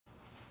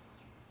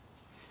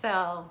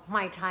So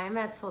my time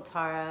at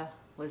Soltara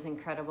was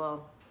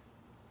incredible.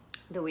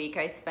 The week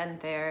I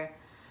spent there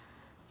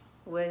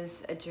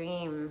was a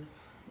dream.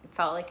 It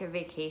felt like a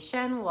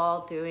vacation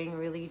while doing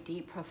really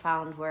deep,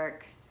 profound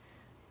work.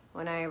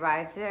 When I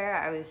arrived there,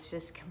 I was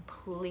just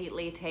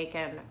completely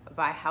taken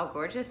by how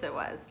gorgeous it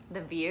was.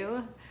 The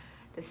view,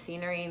 the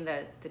scenery,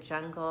 the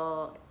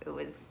jungle,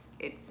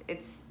 it's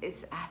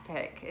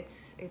epic.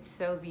 It's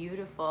so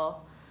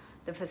beautiful.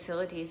 The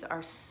facilities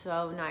are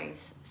so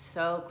nice,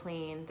 so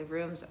clean. The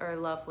rooms are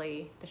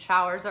lovely. The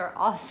showers are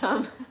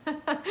awesome.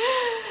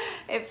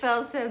 It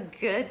felt so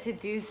good to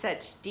do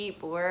such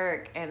deep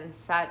work in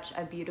such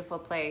a beautiful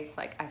place.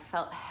 Like, I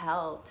felt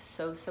held,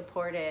 so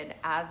supported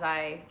as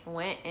I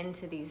went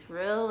into these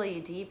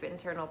really deep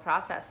internal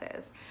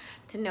processes,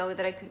 to know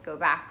that I could go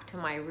back to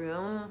my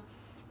room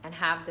and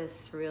have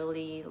this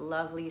really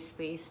lovely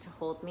space to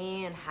hold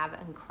me and have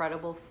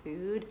incredible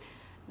food.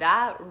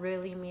 That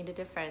really made a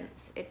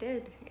difference. It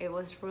did. It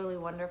was really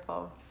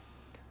wonderful.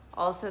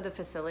 Also, the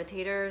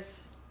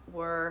facilitators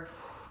were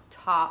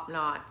top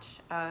notch.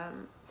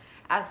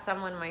 As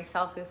someone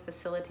myself who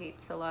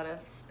facilitates a lot of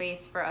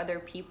space for other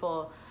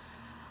people,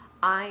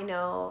 I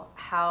know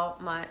how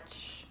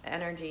much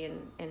energy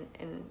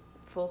and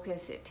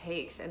focus it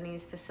takes. And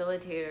these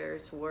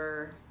facilitators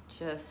were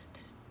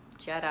just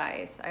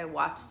Jedis. I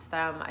watched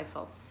them. I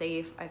felt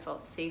safe. I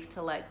felt safe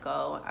to let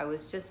go. I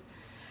was just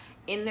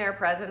in their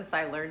presence.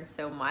 I learned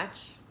so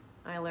much.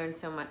 I learned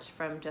so much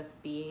from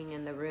just being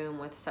in the room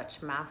with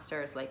such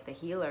masters, like the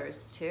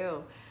healers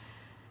too.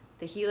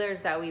 The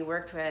healers that we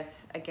worked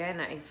with, again,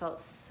 I felt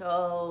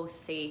so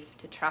safe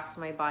to trust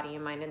my body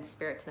and mind and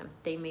spirit to them.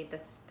 They made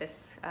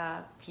this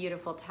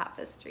beautiful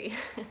tapestry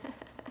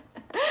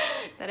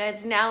that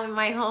is now in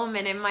my home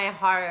and in my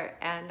heart.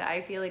 And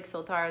I feel like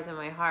Soltara is in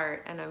my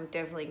heart, and I'm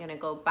definitely gonna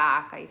go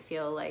back. I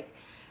feel like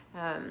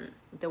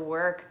the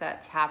work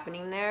that's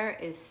happening there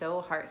is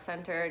so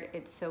heart-centered.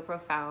 It's so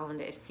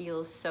profound. It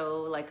feels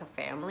so like a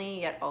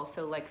family, yet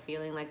also like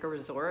feeling like a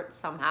resort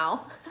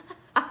somehow.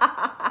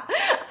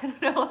 I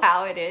don't know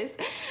how it is.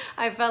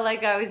 I felt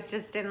like I was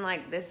just in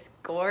like this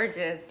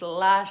gorgeous,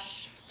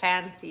 lush,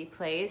 fancy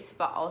place,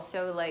 but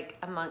also like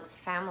amongst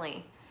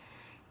family.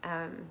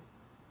 And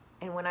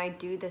when I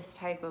do this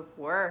type of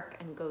work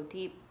and go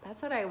deep,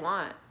 that's what I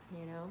want,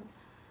 you know?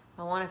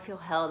 I want to feel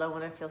held. I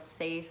want to feel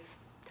safe,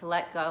 to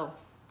let go,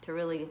 to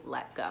really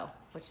let go,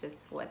 which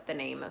is what the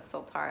name of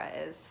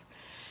Soltara is.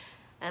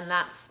 And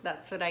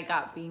that's what I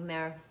got being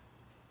there.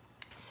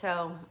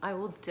 So I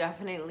will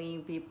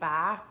definitely be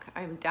back.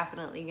 I'm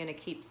definitely going to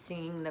keep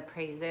singing the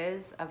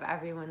praises of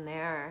everyone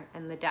there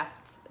and the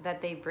depth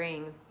that they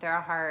bring, their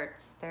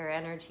hearts, their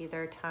energy,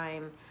 their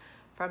time,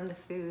 from the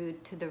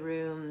food to the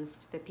rooms,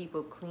 to the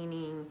people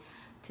cleaning,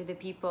 to the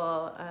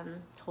people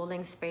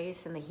holding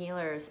space, and the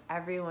healers.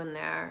 Everyone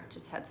there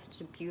just had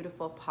such a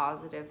beautiful,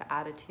 positive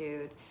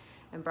attitude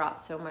and brought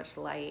so much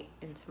light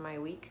into my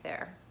week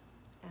there.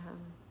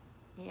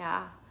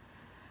 Yeah,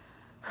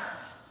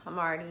 I'm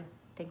already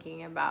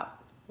thinking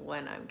about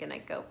when I'm gonna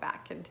go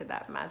back into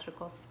that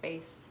magical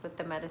space with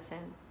the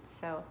medicine.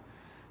 So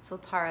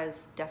Soltara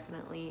is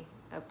definitely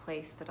a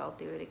place that I'll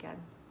do it again.